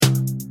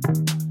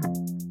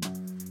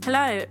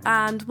Hello,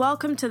 and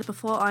welcome to the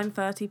Before I'm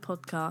 30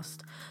 podcast,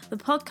 the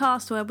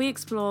podcast where we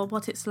explore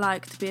what it's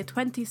like to be a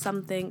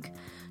 20-something,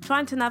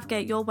 trying to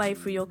navigate your way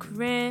through your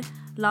career,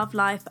 love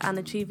life, and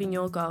achieving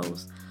your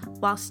goals,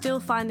 while still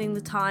finding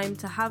the time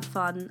to have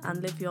fun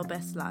and live your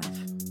best life.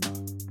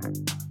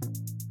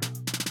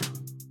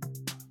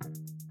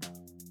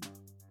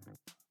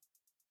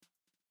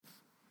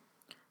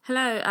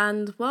 Hello,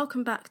 and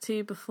welcome back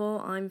to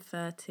Before I'm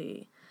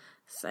 30.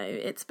 So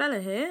it's Bella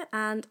here,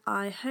 and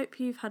I hope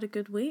you've had a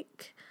good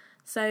week.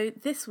 So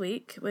this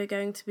week we're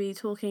going to be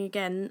talking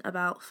again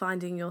about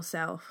finding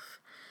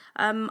yourself.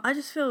 I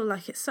just feel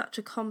like it's such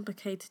a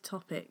complicated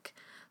topic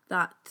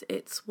that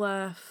it's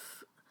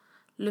worth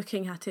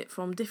looking at it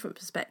from different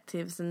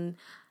perspectives and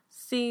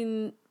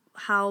seeing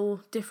how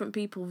different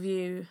people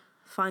view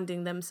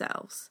finding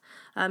themselves.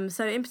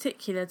 So in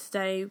particular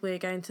today we're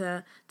going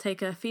to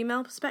take a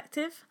female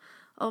perspective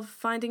of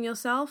finding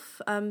yourself.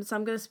 So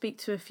I'm going to speak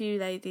to a few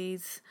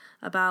ladies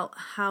about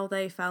how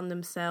they found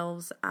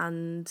themselves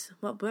and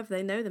whether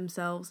they know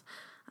themselves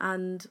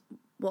and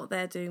what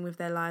they're doing with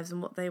their lives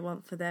and what they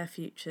want for their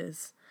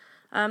futures.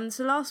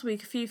 So last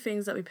week, a few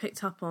things that we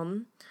picked up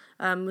on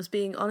was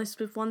being honest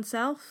with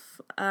oneself,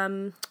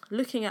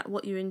 looking at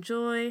what you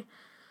enjoy,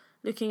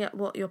 looking at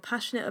what you're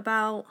passionate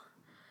about,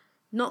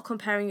 not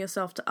comparing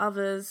yourself to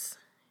others,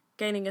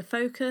 gaining a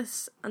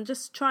focus, and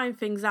just trying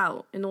things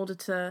out in order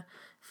to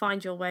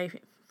find your way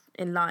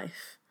in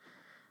life.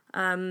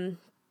 And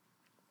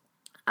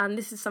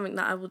this is something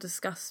that I will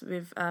discuss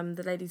with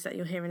the ladies that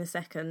you'll hear in a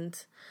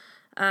second.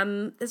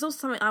 There's also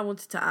something I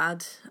wanted to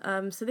add.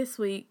 So this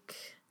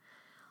week,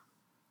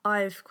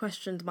 I've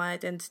questioned my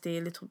identity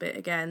a little bit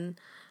again.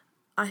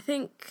 I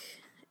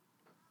think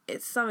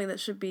it's something that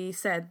should be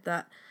said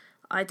that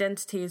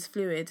identity is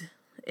fluid.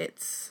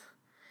 It's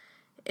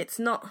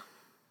not...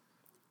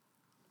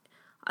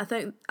 I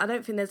don't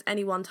think there's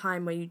any one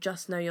time where you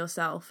just know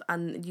yourself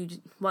and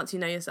once you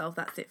know yourself,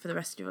 that's it for the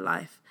rest of your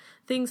life.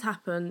 Things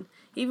happen,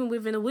 even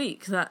within a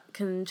week, that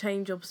can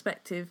change your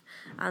perspective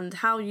and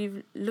how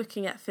you're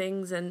looking at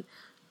things and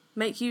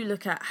make you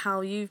look at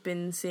how you've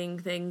been seeing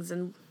things,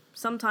 and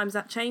sometimes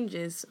that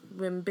changes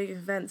when big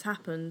events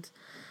happened.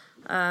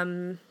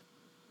 I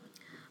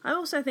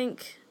also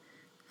think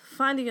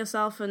finding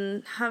yourself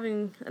and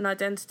having an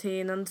identity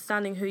and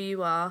understanding who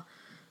you are,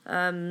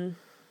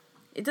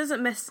 it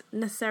doesn't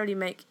necessarily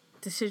make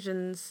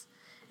decisions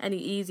any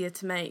easier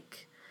to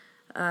make.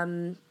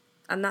 And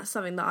that's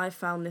something that I've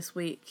found this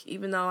week.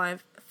 Even though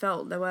I've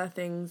felt there were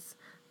things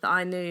that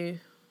I knew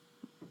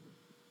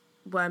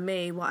were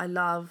me, what I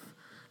love.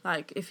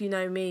 Like, if you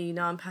know me, you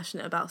know I'm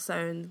passionate about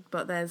sewing,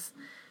 but there's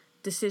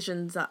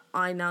decisions that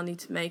I now need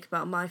to make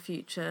about my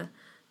future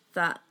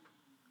that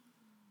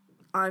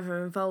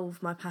either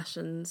involve my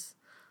passions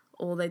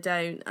or they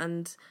don't,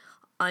 and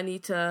I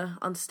need to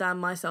understand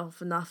myself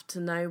enough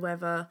to know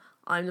whether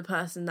I'm the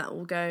person that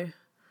will go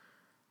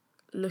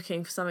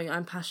looking for something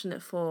I'm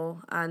passionate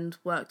for and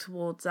work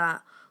towards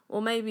that. Or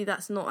maybe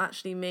that's not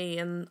actually me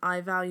and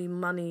I value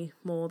money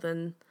more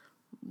than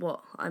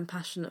what I'm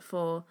passionate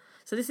for.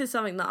 So this is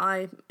something that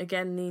I,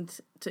 again, need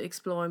to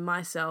explore in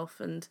myself,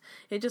 and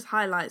it just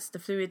highlights the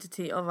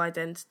fluidity of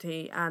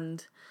identity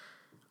and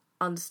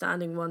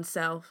understanding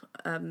oneself.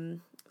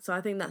 So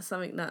I think that's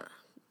something that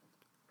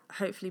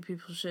hopefully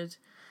people should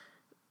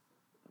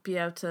be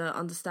able to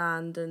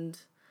understand,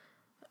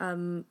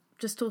 and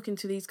just talking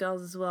to these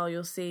girls as well,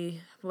 you'll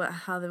see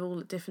how they're all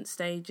at different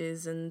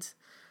stages and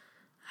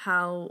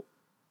how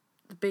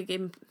the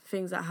big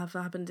things that have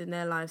happened in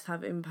their lives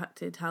have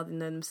impacted how they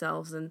know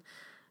themselves, and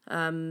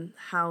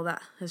how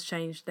that has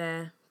changed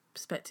their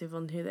perspective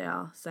on who they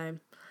are. So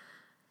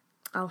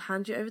I'll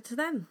hand you over to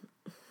them.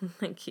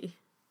 Thank you.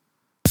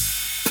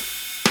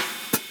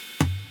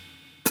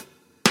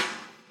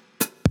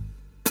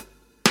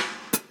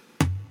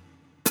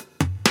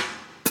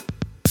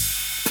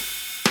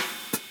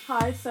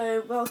 Hi,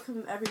 so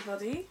welcome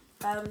everybody.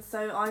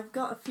 So I've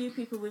got a few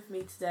people with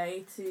me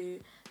today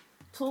to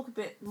talk a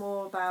bit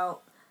more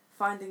about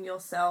finding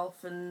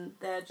yourself and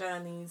their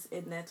journeys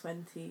in their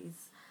 20s.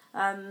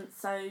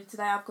 So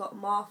today I've got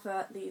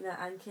Martha, Lena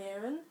and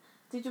Kieran.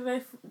 Did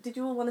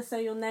you all want to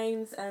say your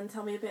names and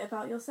tell me a bit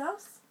about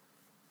yourselves?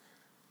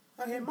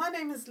 Okay, my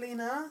name is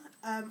Lena.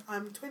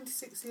 I'm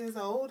 26 years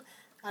old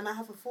and I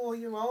have a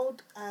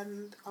 4-year-old,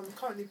 and I'm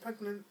currently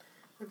pregnant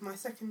with my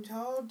second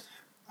child.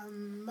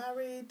 I'm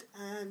married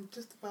and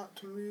just about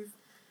to move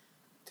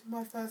to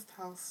my first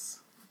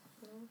house.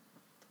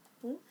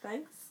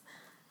 Thanks.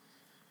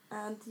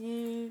 And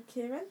you,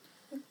 Kieran?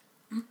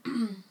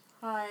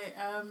 Hi,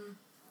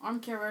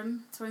 I'm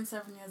Kieran,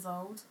 27 years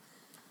old.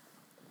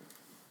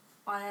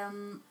 I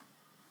am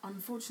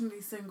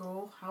unfortunately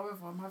single,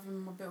 however I'm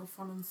having a bit of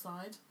fun on the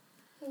side.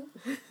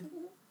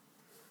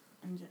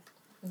 And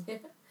yeah.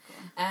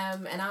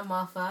 And I'm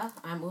Martha.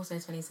 I'm also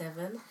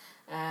 27.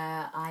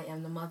 I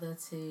am the mother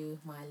to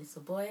my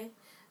little boy.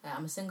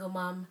 I'm a single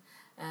mum,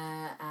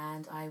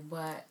 and I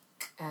work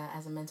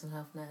as a mental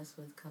health nurse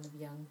with kind of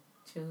young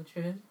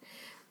children.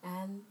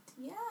 And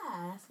yeah,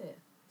 that's it.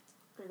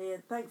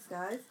 Brilliant. Thanks,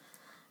 guys.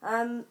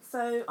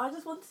 So I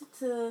just wanted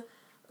to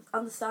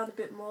understand a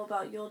bit more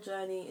about your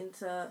journey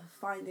into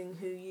finding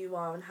who you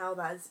are and how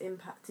that has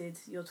impacted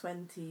your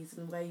 20s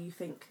and where you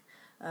think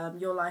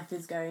your life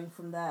is going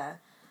from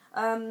there.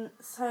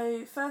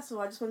 So first of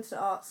all, I just wanted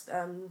to ask,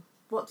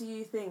 what do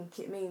you think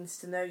it means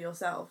to know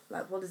yourself?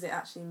 Like, what does it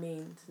actually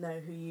mean to know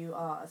who you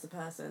are as a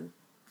person?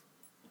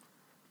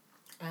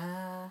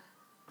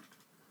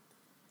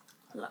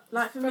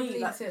 Like for me,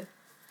 like,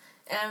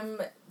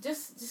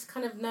 just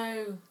kind of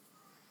know,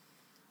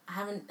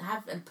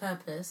 have a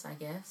purpose, I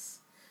guess.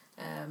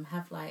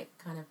 Have like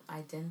kind of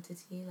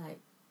identity, like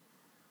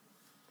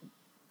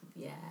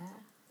Yeah,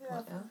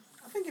 what else?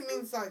 I think it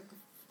means like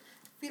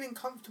feeling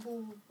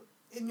comfortable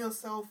in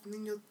yourself and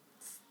in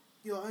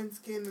your own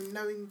skin, and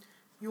knowing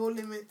your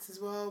limits as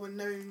well, and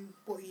knowing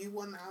what you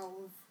want out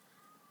of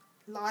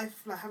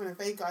life, like having a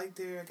vague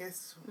idea, I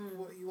guess,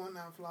 what you want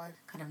out of life.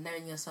 Kind of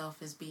knowing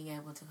yourself is being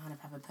able to kind of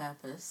have a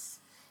purpose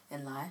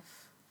in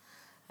life,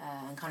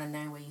 and kind of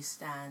knowing where you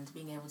stand,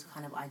 being able to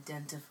kind of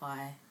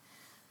identify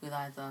with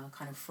either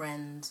kind of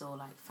friends or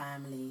like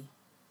family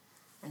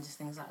and just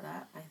things like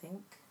that, I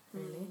think,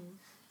 really.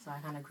 So I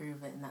kind of agree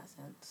with it in that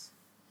sense.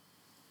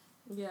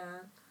 Yeah,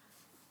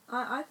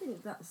 I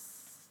think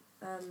that's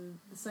the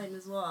same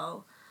as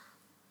well.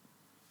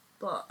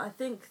 But I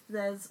think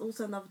there's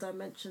also another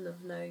dimension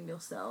of knowing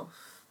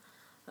yourself.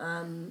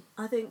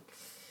 I think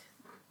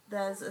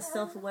there's a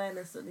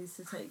self-awareness that needs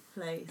to take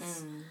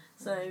place.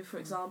 So, for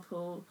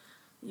example,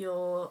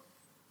 you're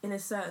in a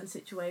certain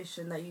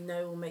situation that you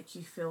know will make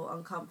you feel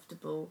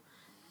uncomfortable.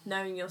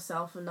 Knowing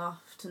yourself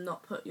enough to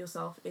not put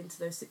yourself into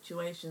those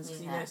situations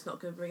because you know it's not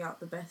going to bring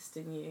out the best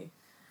in you.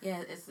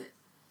 Yeah,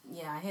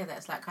 I hear that.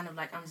 It's like kind of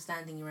like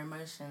understanding your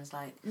emotions,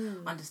 like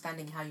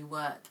understanding how you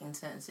work in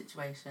certain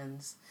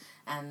situations,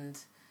 and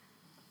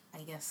I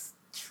guess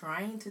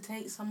trying to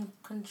take some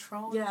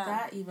control of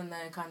that, even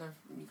though kind of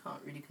you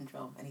can't really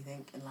control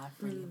anything in life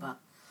really, but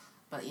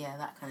yeah,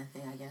 that kind of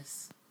thing, I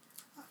guess.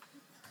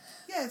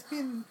 Yeah, it's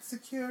being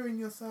secure in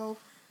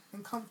yourself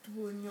and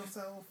comfortable in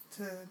yourself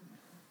to,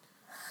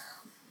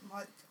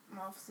 like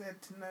Marv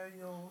said, to know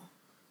your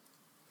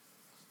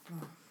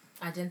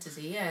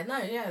identity.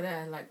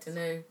 Like to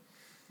know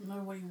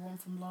what you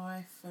want from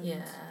life,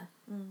 and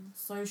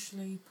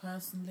socially,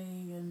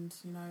 personally, and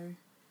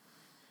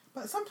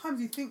But sometimes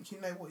you think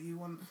you know what you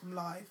want from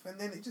life, and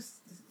then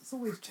it's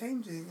always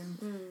changing, and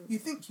you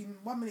think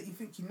 1 minute you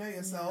think you know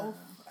yourself,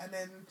 and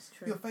then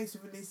you're faced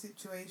with a new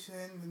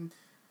situation,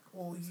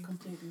 or it's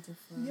completely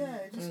different. Yeah,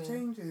 it just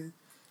changes.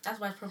 That's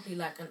why it's probably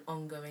like an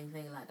ongoing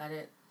thing. Like I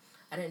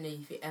don't know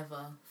if you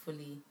ever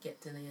fully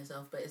get to know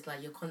yourself, but it's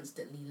like you're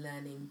constantly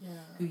learning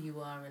who you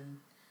are and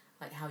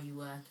like how you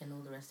work and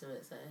all the rest of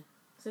it.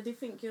 So do you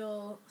think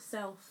your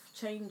self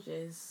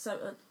changes?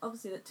 So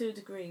obviously, to a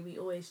degree, we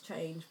always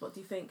change. But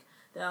do you think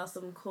there are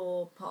some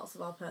core parts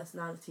of our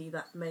personality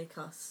that make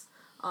us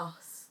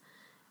us?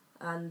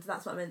 And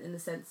that's what I meant in the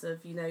sense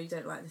of, you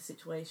don't like the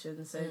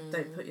situation, so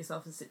don't put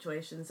yourself in a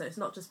situation. So it's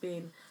not just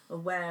being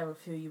aware of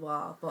who you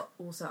are, but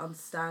also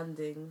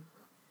understanding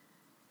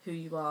who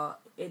you are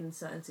in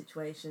certain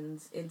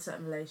situations, in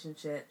certain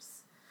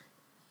relationships.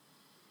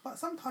 But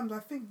sometimes I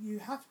think you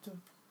have to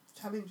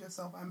challenge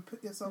yourself and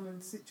put yourself in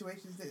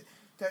situations that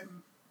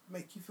don't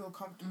make you feel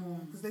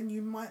comfortable, because then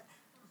you might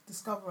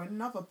discover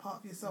another part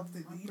of yourself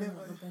that you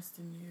never. The best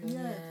in you.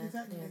 Yeah,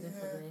 exactly. Yeah,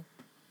 definitely.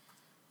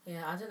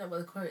 Yeah, I don't know what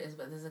the quote is,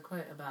 but there's a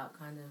quote about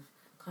kind of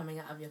coming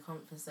out of your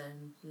comfort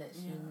zone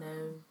lets you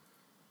know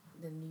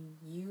the new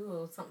you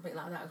or something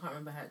like that. I can't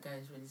remember how it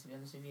goes, really, to be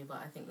honest with you, but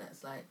I think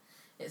that's like,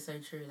 it's so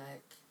true.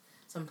 Like,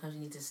 sometimes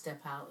you need to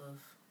step out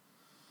of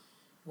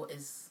what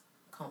is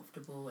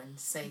comfortable and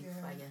safe,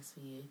 I guess, for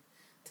you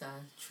to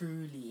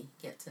truly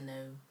get to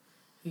know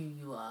who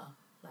you are.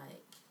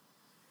 Like,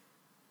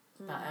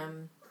 but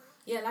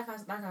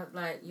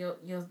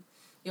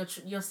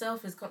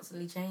yourself is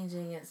constantly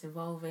changing. It's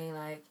evolving.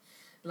 Like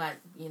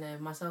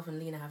myself and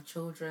Lena have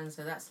children,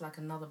 so that's like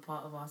another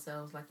part of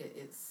ourselves. Like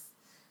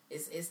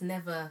it's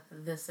never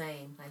the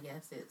same. I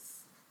guess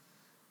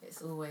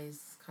it's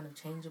always kind of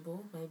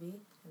changeable,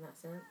 maybe in that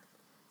sense.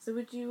 So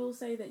would you all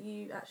say that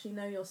you actually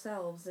know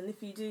yourselves, and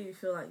if you do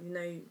feel like you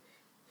know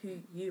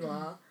who you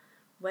are,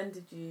 when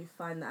did you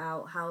find that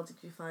out? How did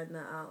you find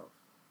that out?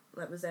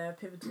 Like, was there a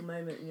pivotal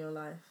moment in your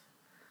life?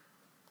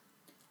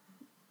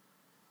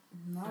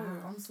 No,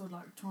 I'm still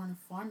like trying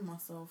to find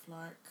myself.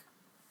 Like,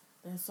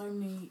 there's so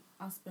many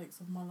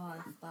aspects of my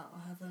life that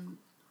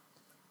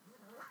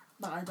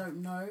I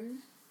don't know,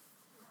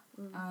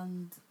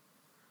 and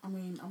I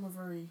mean, I'm a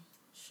very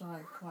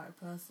shy, quiet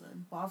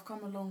person, but I've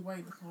come a long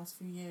way the past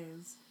few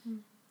years.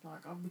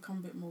 Like, I've become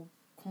a bit more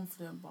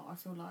confident, but I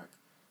feel like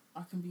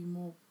I can be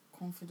more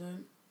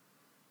confident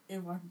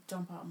if I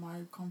jump out of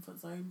my comfort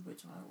zone,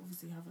 which I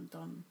obviously haven't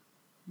done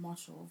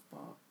much of,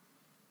 but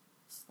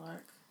it's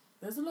like,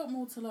 there's a lot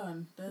more to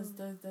learn. There's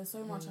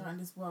so much out in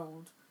this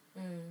world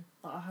that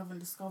I haven't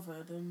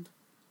discovered, and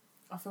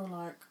I feel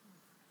like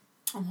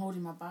I'm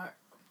holding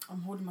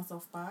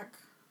myself back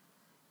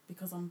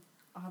because I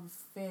have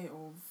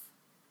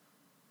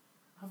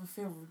a have a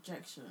fear of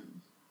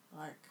rejection.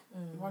 Like,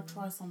 if I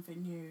try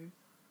something new,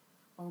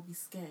 I'll be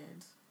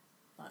scared.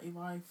 Like, if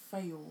I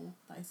fail,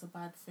 that it's a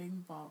bad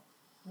thing. But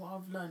what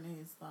I've learned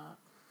is that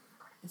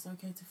it's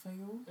okay to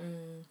fail.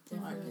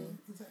 Definitely.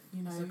 Exactly.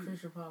 You know, It's a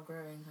crucial part of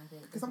growing, I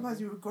think. Because sometimes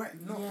you regret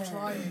not Yeah.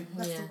 trying.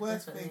 That's the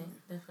worst definitely,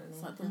 thing. Definitely.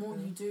 it's like the more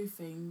you do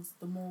things,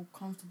 the more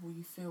comfortable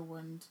you feel,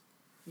 and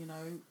you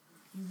know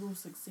you will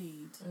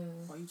succeed.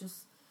 But you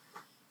just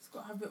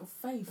got to have a bit of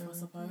faith, I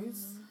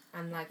suppose.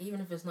 And like, even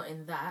if it's not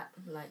in that,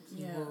 like,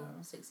 you will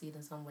succeed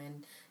in some way.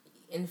 And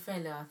in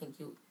failure, I think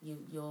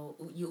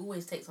you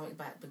always take something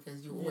back,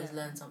 because you always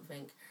learn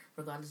something,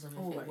 regardless of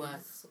if it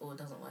works or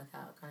doesn't work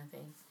out, kind of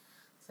thing.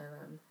 So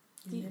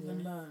You live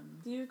and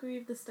learn. Do you agree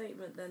with the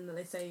statement then that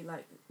they say,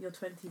 like, your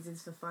 20s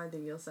is for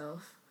finding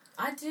yourself?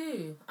 I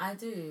do. I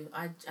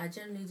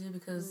generally do,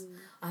 because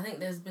I think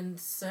there's been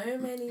so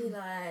many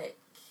like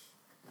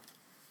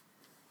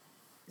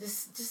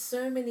just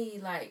so many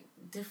like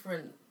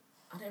different,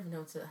 I don't even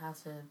know how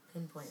to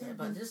pinpoint it,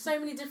 but just so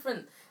many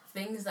different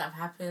things that have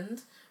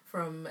happened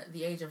from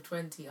the age of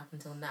 20 up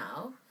until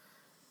now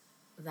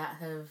that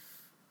have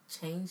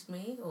changed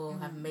me, or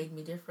have made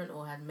me different,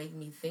 or have made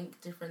me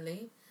think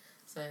differently.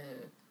 So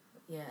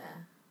yeah,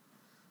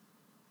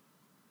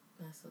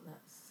 that's.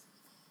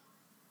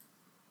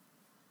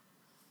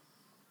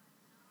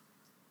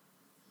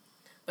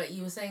 But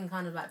you were saying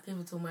kind of like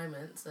pivotal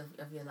moments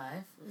of your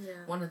life.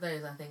 Yeah. One of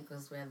those, I think,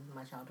 was when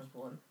my child was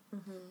born.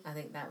 Mm-hmm. I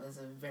think that was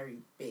a very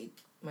big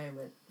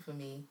moment for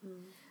me.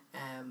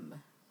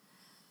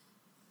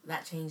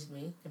 That changed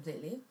me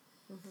completely.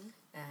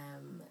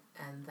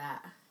 And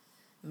that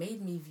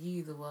made me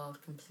view the world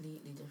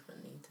completely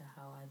differently to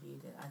how I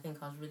viewed it. I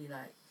think I was really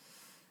like,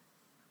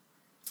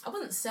 I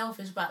wasn't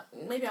selfish, but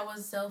maybe I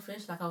was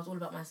selfish. Like, I was all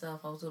about myself.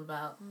 I was all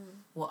about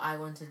what I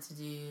wanted to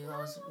do. I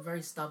was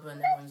very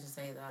stubborn. Everyone used to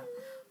say that.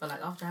 But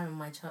like, after having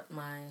my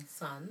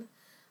son,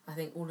 I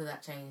think all of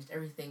that changed.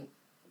 Everything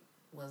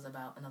was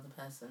about another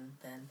person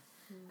then.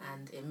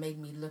 And it made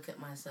me look at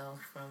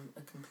myself from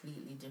a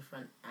completely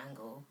different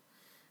angle.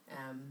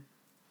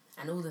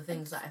 And all the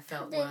things that I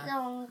felt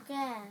were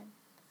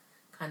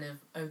kind of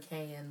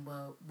okay and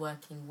were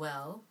working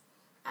well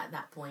at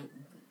that point,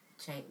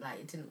 like,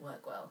 it didn't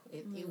work well.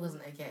 It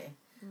wasn't okay.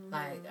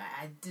 Like,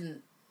 I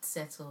didn't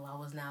settle. I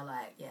was now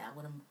like,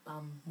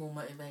 I'm more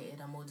motivated,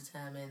 I'm more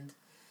determined.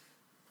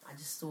 I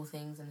just saw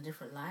things in a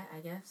different light, I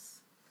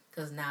guess,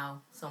 because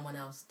now someone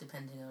else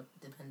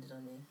depended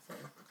on me.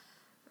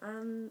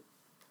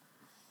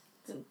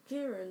 So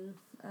Kieran,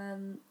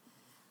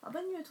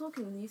 when you were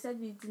talking, you said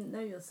you didn't know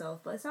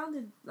yourself, but it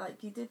sounded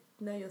like you did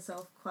know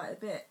yourself quite a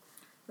bit.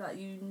 Like,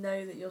 you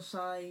know that you're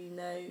shy, you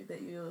know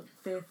that you're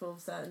fearful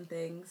of certain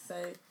things.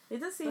 So it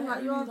does seem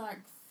like you are like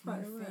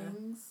quite few aware.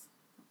 things,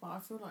 but I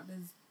feel like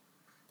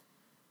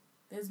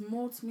there's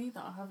more to me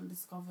that I haven't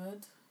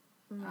discovered,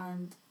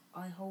 and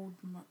I hold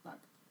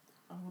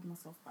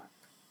myself back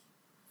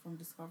from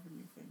discovering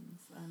new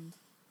things. And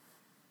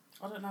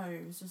I don't know,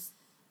 it's just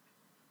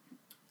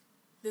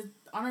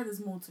I know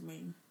there's more to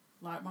me.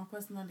 Like, my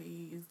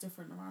personality is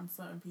different around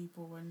certain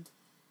people, and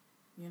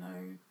you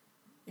know,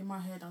 in my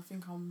head I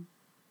think I'm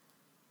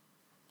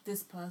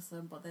this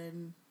person, but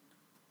then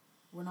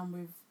when I'm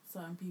with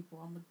certain people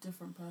I'm a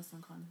different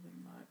person, kind of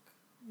thing. Like,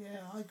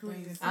 yeah, I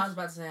agree. I was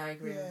about to say I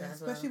agree with that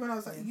as well. Especially when I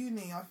was at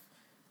uni.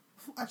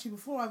 Actually,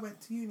 before I went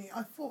to uni,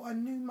 I thought I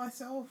knew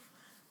myself,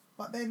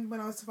 but then when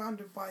I was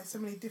surrounded by so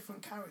many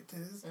different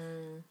characters,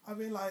 I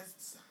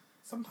realised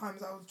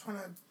sometimes I was trying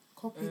to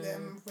copy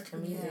them,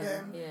 replicate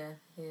them.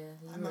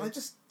 And I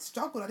just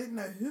struggled. I didn't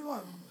know who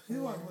I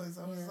was.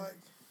 I was like,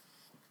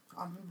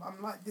 I'm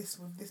like this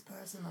with this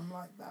person. I'm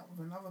like that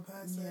with another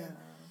person.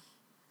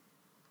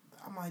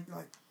 Yeah. Am I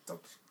like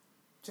Dr.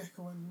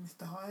 Jekyll and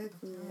Mr. Hyde?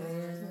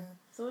 Yeah.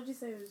 So what would you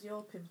say was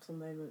your pivotal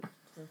moment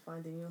for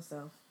finding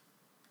yourself?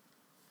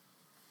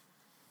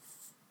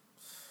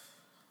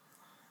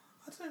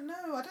 I don't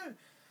know.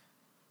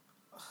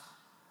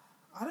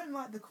 I don't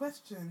like the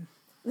question.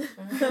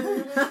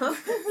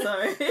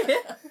 Sorry.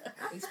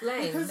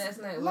 Explain. Let us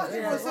know. Like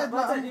I said,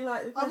 why don't you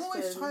like the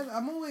question?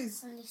 I'm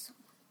always.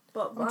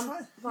 But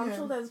I'm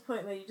sure there was a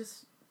point where you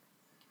just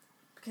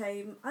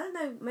became, I don't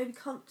know, maybe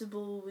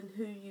comfortable in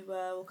who you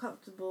were, or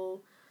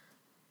comfortable,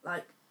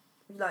 like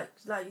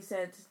you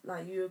said,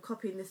 like, you were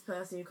copying this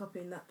person, you're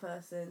copying that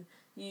person.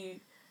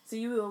 So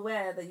you were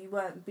aware that you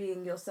weren't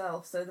being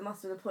yourself. So there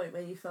must have been a point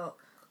where you felt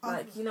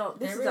like, you know,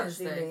 this is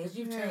actually me. Because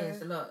you've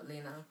changed a lot,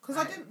 Lena. Because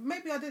I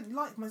didn't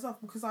like myself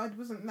because I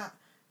wasn't that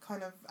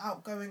kind of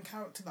outgoing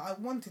character that I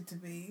wanted to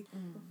be.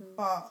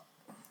 But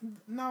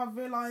now I've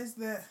realised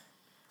that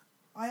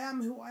I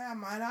am who I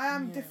am, and I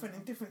am different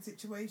in different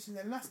situations,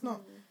 and that's not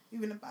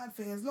even a bad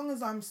thing. As long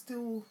as I'm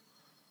still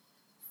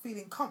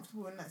feeling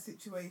comfortable in that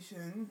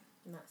situation,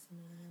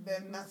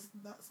 then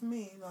that's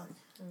me. Like,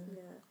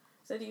 yeah.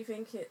 So do you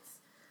think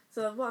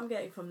so what I'm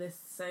getting from this,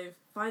 so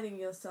finding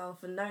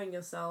yourself and knowing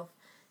yourself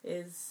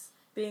is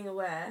being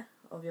aware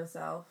of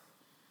yourself,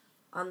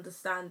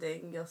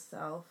 understanding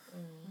yourself,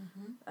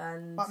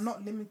 and but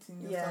not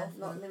limiting yourself.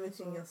 Yeah, not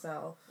limiting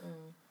yourself.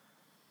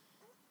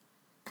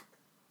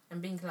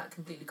 and being like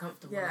completely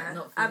comfortable, Yeah, like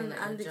not feeling and- like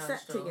and you're judged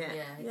accepting or, it.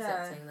 yeah,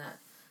 Yeah. accepting that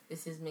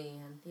this is me,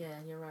 and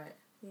yeah, you're right.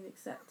 Being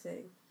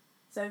accepting.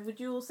 So would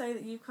you all say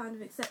that you've kind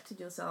of accepted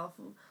yourself?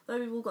 Though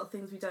we've all got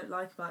things we don't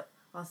like about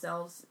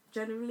ourselves,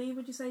 generally,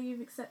 would you say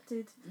you've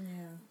accepted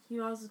Yeah. who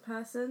you are as a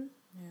person?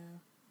 Yeah.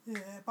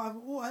 Yeah, but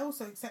I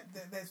also accept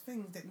that there's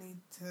things that need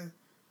to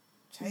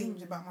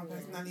change about my yeah,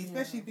 personality, yeah,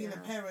 especially being a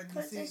yeah. parent.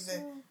 You see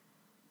the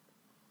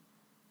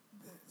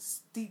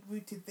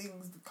deep-rooted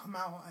things that come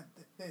out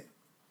that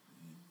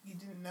you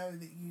didn't know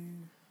that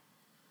you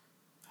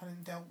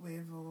hadn't dealt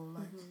with, or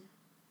like. Mhm.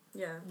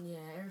 Yeah. Yeah,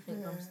 everything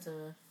Yeah.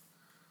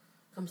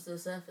 comes to the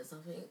surface,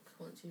 I think,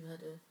 once you've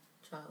had a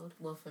child.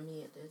 Well, for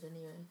me it did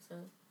anyway,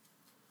 so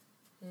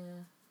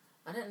yeah.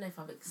 I don't know if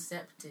I've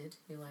accepted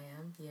who I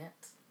am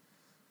yet.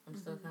 I'm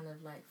still Mhm. kind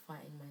of like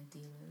fighting my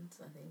demons,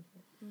 I think,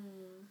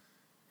 Mm.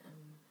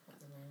 at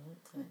the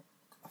moment. So.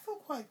 I feel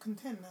quite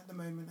content at the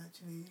moment,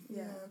 actually.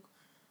 Yeah.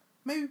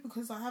 Maybe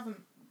because I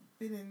haven't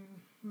been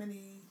in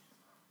many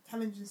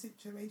challenging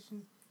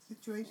situations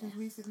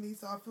recently,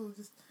 so I feel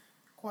just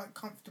quite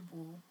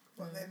comfortable.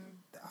 But then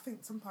I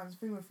think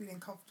sometimes when we're feeling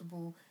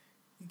comfortable,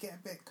 you get a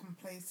bit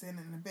complacent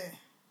and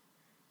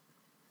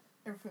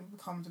everything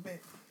becomes a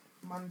bit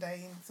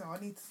mundane. So I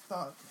need to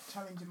start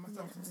challenging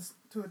myself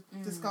to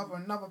discover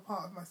another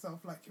part of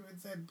myself, like Kieran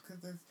said, because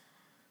there's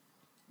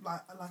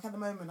like at the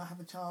moment I have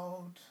a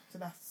child, so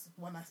that's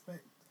one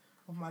aspect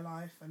of my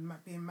life, and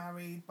being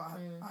married, but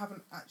I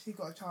haven't actually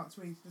got a chance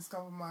really to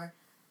discover my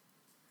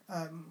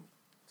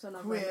So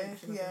another career,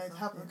 dimension of to yourself,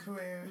 have a yeah.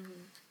 career,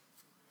 Mhm.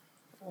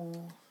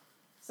 or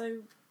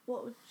So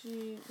what would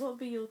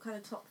be your kind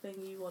of top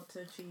thing you want to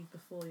achieve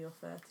before you're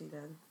 30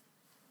 then?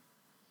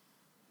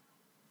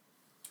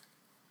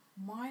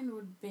 Mine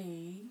would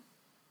be.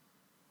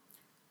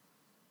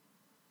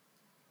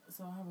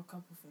 So I have a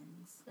couple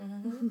things.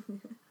 Mm-hmm.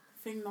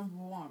 Thing number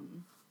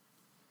one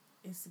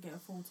is to get a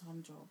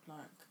full-time job. Like,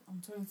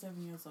 I'm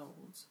 27 years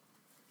old.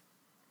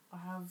 I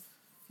have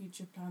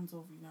future plans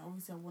of,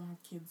 obviously I want to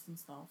have kids and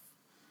stuff.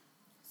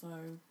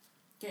 So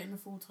getting a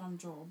full-time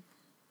job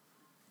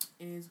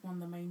is one of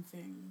the main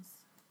things.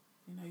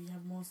 You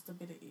have more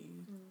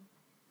stability.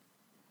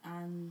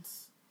 And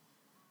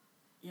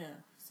yeah,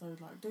 so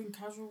like doing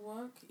casual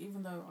work,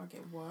 even though I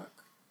get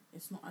work,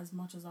 it's not as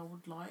much as I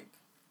would like.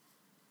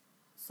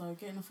 So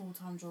getting a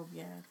full-time job,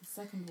 yeah. The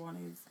second one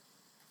is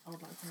I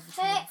would like to have a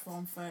child before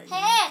I'm 30,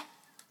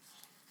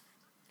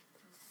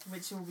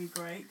 which will be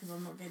great because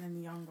I'm not getting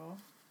any younger.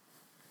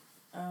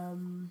 I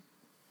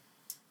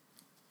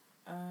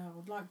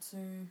would like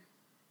to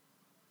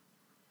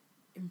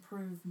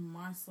improve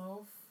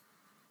myself,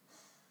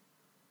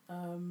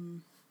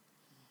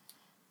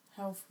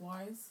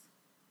 health-wise,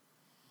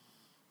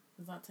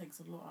 because that takes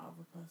a lot out of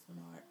a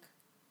person, like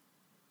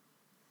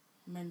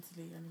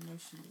mentally and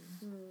emotionally.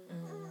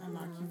 And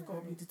like you've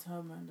got to be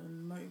determined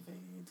and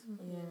motivated.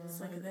 Yeah. It's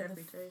So like an they're the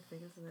everyday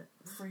thing, isn't it?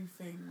 three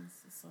things.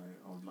 So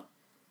I would like,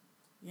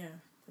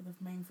 they're the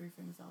main three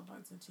things I would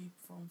like to achieve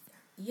from.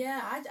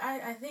 Yeah,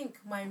 I think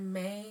my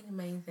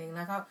main thing,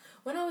 like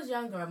when I was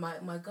younger,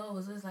 my goal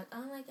was always like,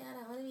 oh my god,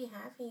 I want to be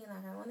happy,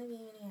 like I want to be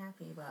really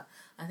happy. But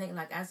I think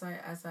like as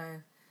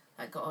I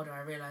like got older,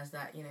 I realized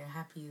that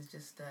happy is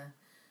just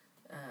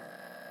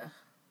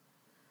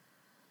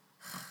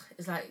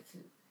it's like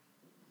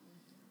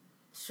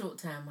short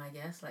term, I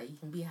guess. Like you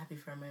can be happy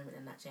for a moment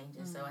and that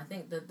changes. So I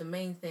think that the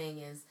main thing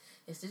is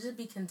to just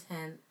be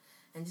content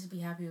and just be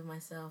happy with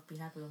myself, be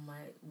happy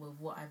with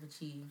what I've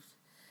achieved.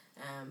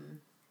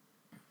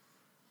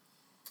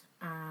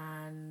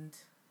 And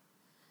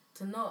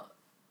to not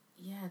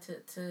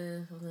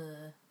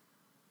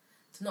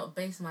to not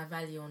base my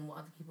value on what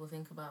other people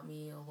think about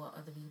me or what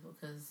other people,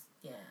 because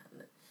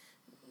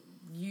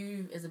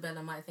you,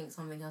 Isabella, might think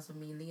something else of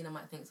me, Lena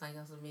might think something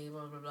else of me,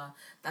 blah blah blah.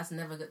 That's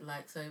never good.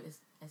 Like, so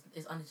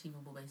it's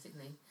unachievable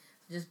basically.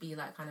 So just be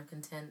like kind of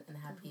content and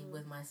happy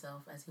with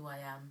myself as who I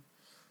am.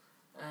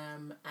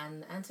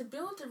 And to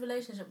build a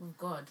relationship with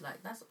God,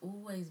 like that's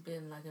always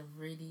been like a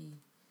really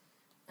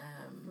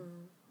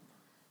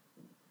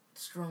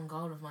strong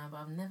goal of mine, but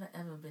I've never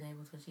ever been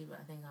able to achieve it.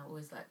 I think I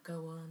always like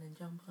go on and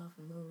jump off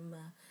and blah blah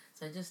blah.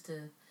 So just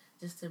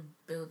to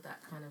build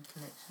that kind of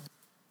connection.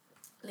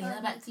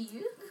 Lena, back to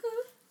you.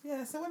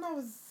 Yeah, so when I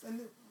was a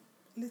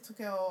little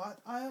girl,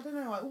 I don't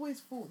know, I always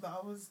thought that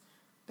I was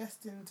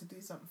destined to do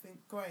something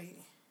great.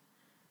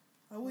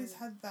 I always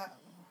had that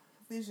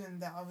vision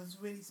that I was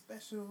really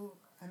special,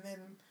 and then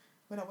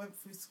when I went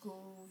through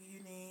school,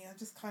 uni, I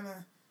just kind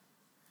of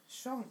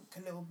shrunk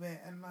a little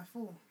bit, and I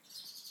thought,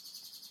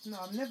 no,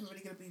 I'm never really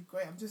going to be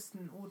great, I'm just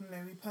an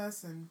ordinary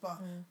person. But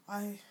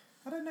I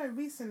don't know,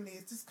 recently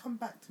it's just come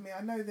back to me.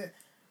 I know that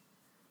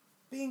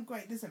being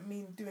great doesn't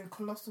mean doing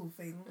colossal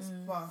things,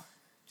 but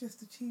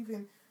just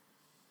achieving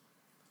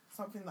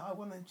something that I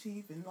want to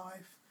achieve in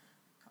life.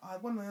 I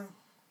want to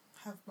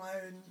have my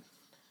own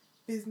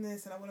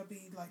business, and I want to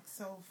be like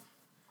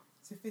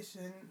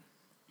self-sufficient.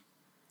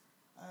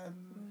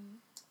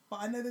 But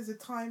I know there's a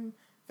time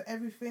for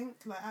everything.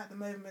 Like at the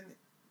moment,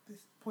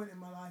 this point in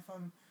my life,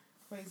 I'm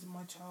raising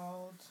my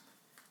child,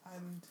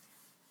 and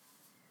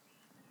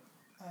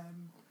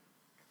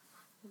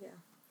Yeah.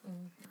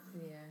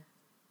 Yeah.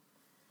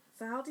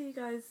 So how do you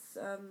guys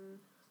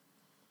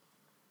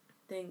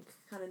think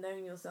kind of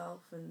knowing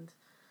yourself and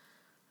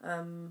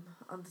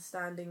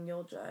understanding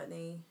your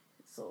journey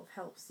sort of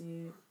helps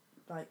you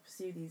like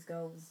pursue these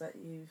goals that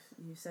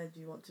you've said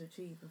you want to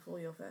achieve before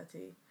you're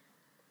 30?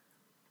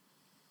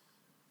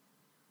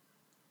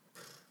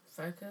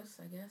 Focus,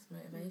 I guess,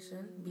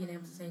 motivation, being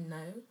able to say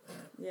no,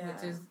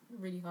 which is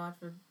really hard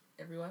for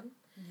everyone.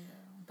 Yeah.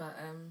 But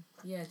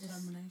yeah,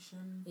 just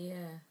Determination.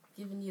 yeah,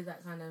 giving you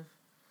that kind of,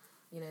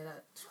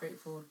 that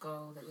straightforward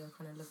goal that you're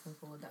kind of looking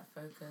for, that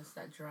focus,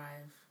 that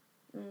drive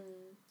to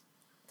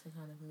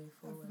kind of move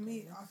forward. For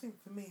me, I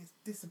think for me it's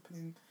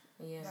discipline.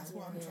 Yeah, that's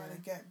what I'm trying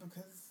to get,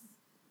 because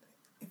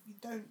if you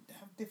don't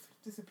have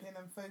discipline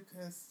and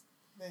focus,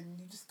 then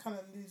you just kind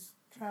of lose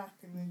track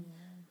and then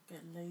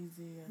get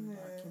lazy and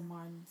like your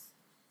mind's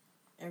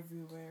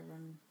everywhere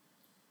and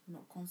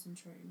not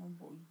concentrating on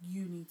what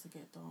you need to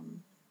get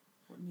done,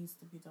 what needs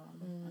to be done,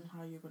 and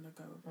how you're going to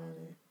go about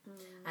it.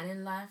 And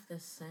in life,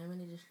 there's so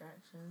many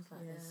distractions.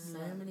 Like there's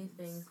so many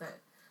things that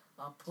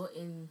are put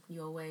in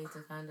your way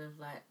to kind of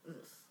like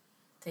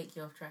take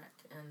you off track,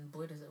 and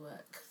boy does it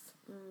work.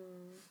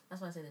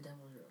 That's why I say the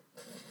devil's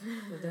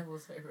real. The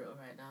devil's very real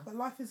right now. But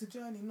life is a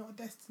journey, not a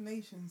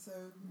destination.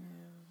 So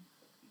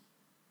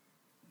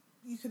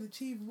you could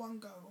achieve one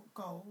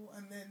goal,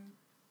 and then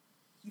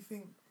you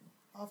think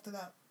after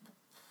that,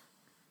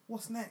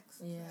 what's next?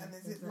 Yeah, and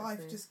is it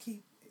life just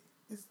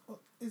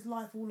is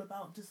life all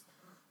about just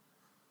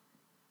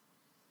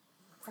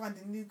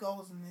finding new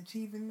goals and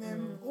achieving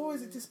them, or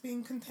is it just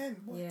being content?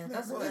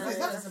 That's what what is it?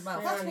 That's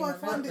about. That's why I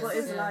find it. What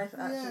is life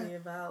actually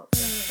about?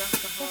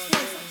 That's the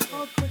That's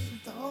hard question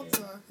to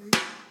answer, I think.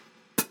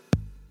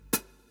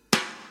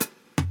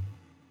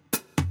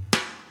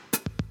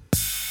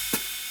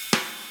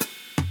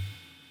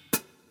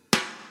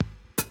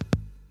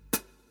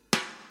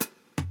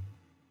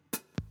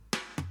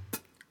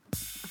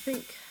 I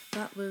think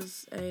that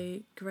was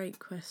a great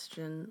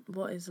question.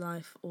 What is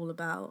life all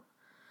about?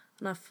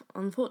 And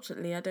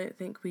unfortunately, I don't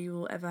think we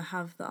will ever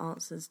have the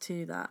answers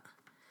to that.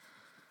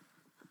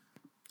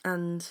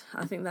 And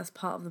I think that's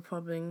part of the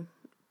problem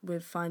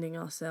with finding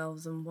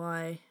ourselves, and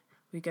why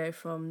we go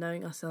from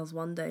knowing ourselves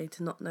one day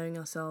to not knowing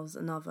ourselves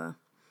another.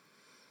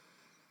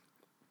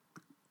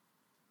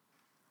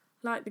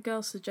 Like the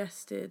girl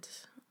suggested,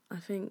 I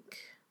think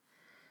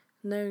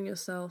knowing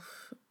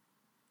yourself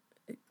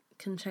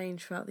can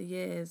change throughout the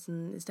years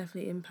and is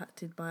definitely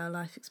impacted by our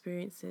life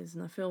experiences.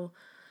 And I feel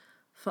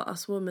for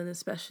us women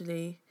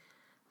especially,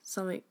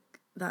 something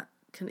that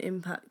can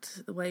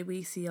impact the way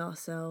we see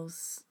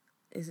ourselves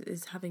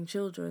is having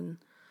children.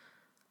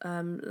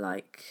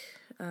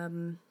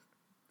 The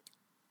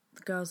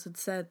girls had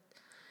said,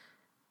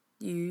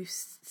 you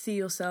see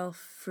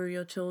yourself through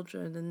your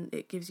children, and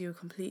it gives you a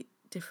complete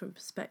different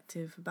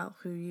perspective about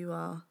who you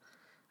are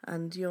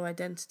and your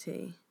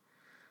identity.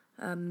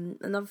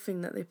 Another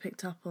thing that they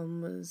picked up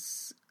on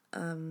was,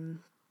 I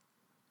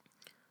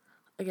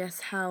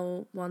guess,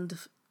 how one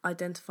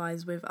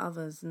identifies with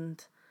others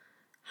and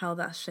how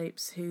that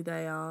shapes who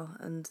they are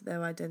and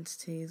their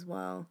identity as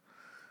well.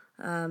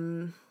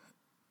 And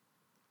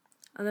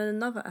then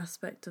another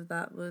aspect of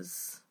that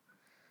was,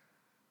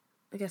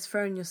 I guess,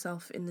 throwing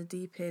yourself in the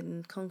deep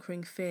end,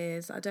 conquering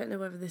fears. I don't know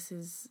whether this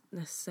is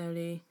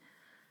necessarily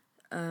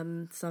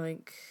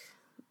something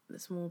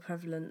that's more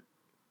prevalent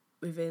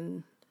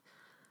within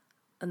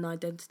an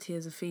identity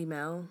as a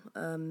female,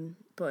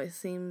 but it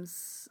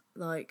seems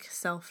like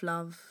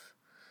self-love,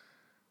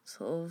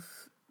 sort of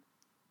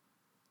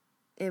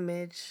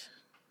image,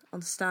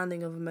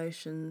 understanding of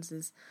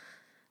emotions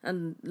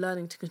and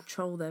learning to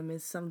control them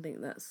is something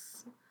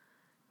that's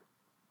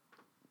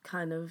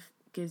kind of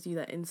gives you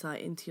that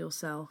insight into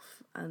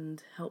yourself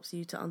and helps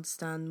you to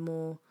understand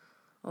more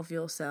of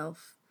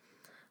yourself.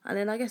 And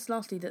then I guess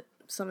lastly, that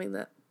something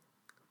that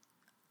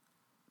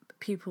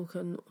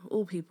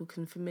all people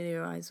can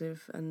familiarise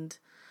with and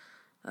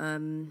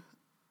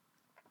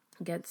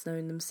against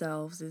knowing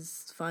themselves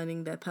is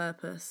finding their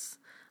purpose.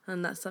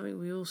 And that's something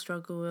we all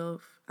struggle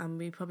with, and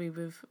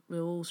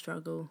we'll all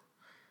struggle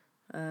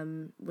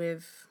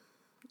with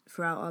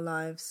throughout our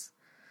lives.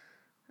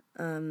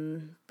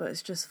 But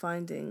it's just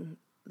finding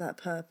that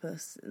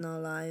purpose in our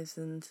lives,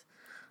 and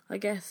I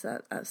guess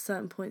at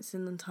certain points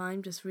in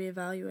time, just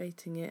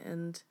reevaluating it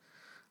and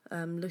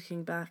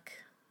looking back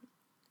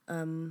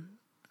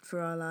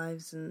through our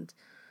lives and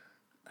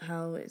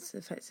how it's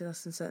affected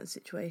us in certain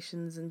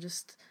situations, and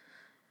just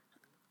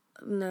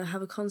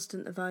have a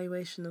constant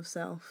evaluation of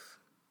self.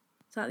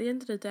 So at the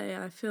end of the day,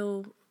 I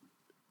feel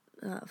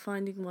that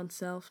finding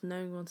oneself,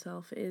 knowing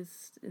oneself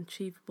is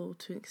achievable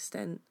to an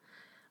extent,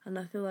 and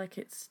I feel like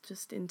it's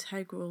just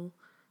integral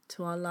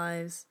to our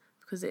lives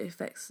because it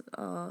affects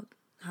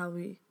how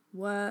we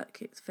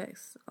work, it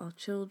affects our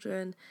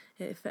children,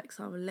 it affects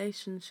our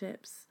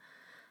relationships,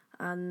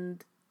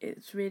 and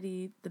it's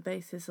really the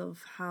basis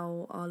of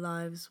how our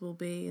lives will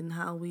be and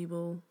how we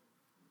will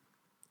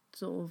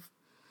sort of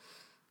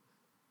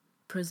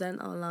present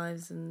our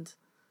lives and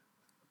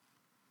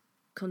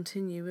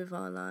continue with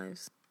our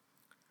lives.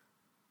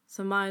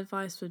 So my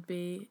advice would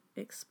be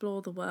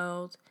explore the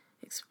world,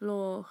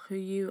 explore who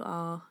you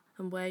are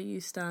and where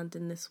you stand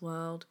in this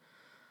world.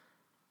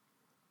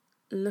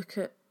 Look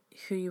at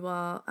who you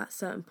are at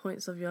certain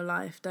points of your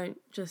life. Don't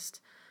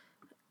just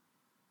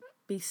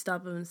be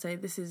stubborn and say,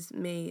 this is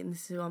me and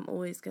this is who I'm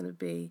always going to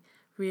be.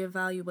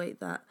 Reevaluate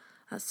that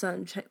at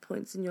certain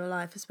checkpoints in your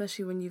life,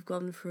 especially when you've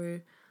gone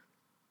through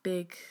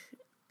big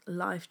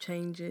life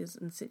changes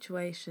and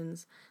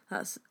situations.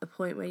 That's a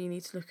point where you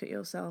need to look at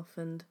yourself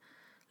and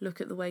look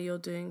at the way you're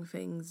doing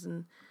things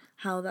and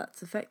how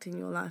that's affecting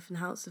your life and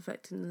how it's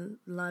affecting the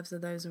lives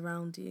of those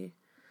around you.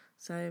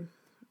 So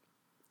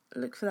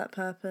look for that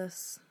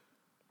purpose.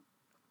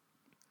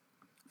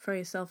 Throw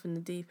yourself in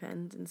the deep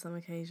end in some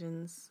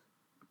occasions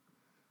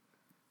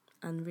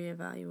and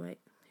reevaluate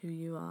who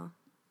you are.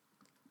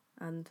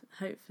 And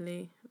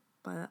hopefully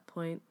by that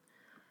point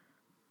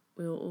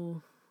we'll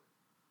all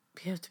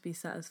be able to be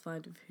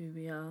satisfied with who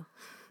we are.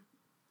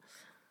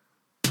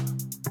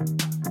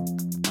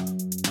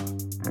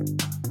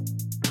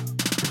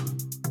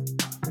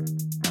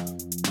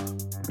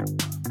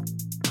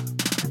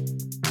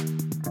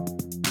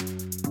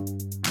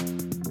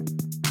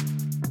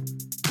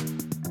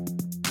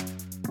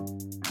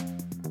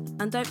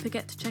 And don't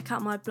forget to check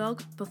out my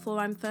blog, Before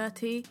I'm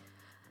 30.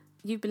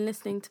 You've been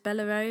listening to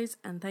Bella Rose,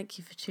 and thank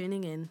you for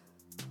tuning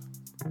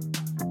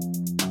in.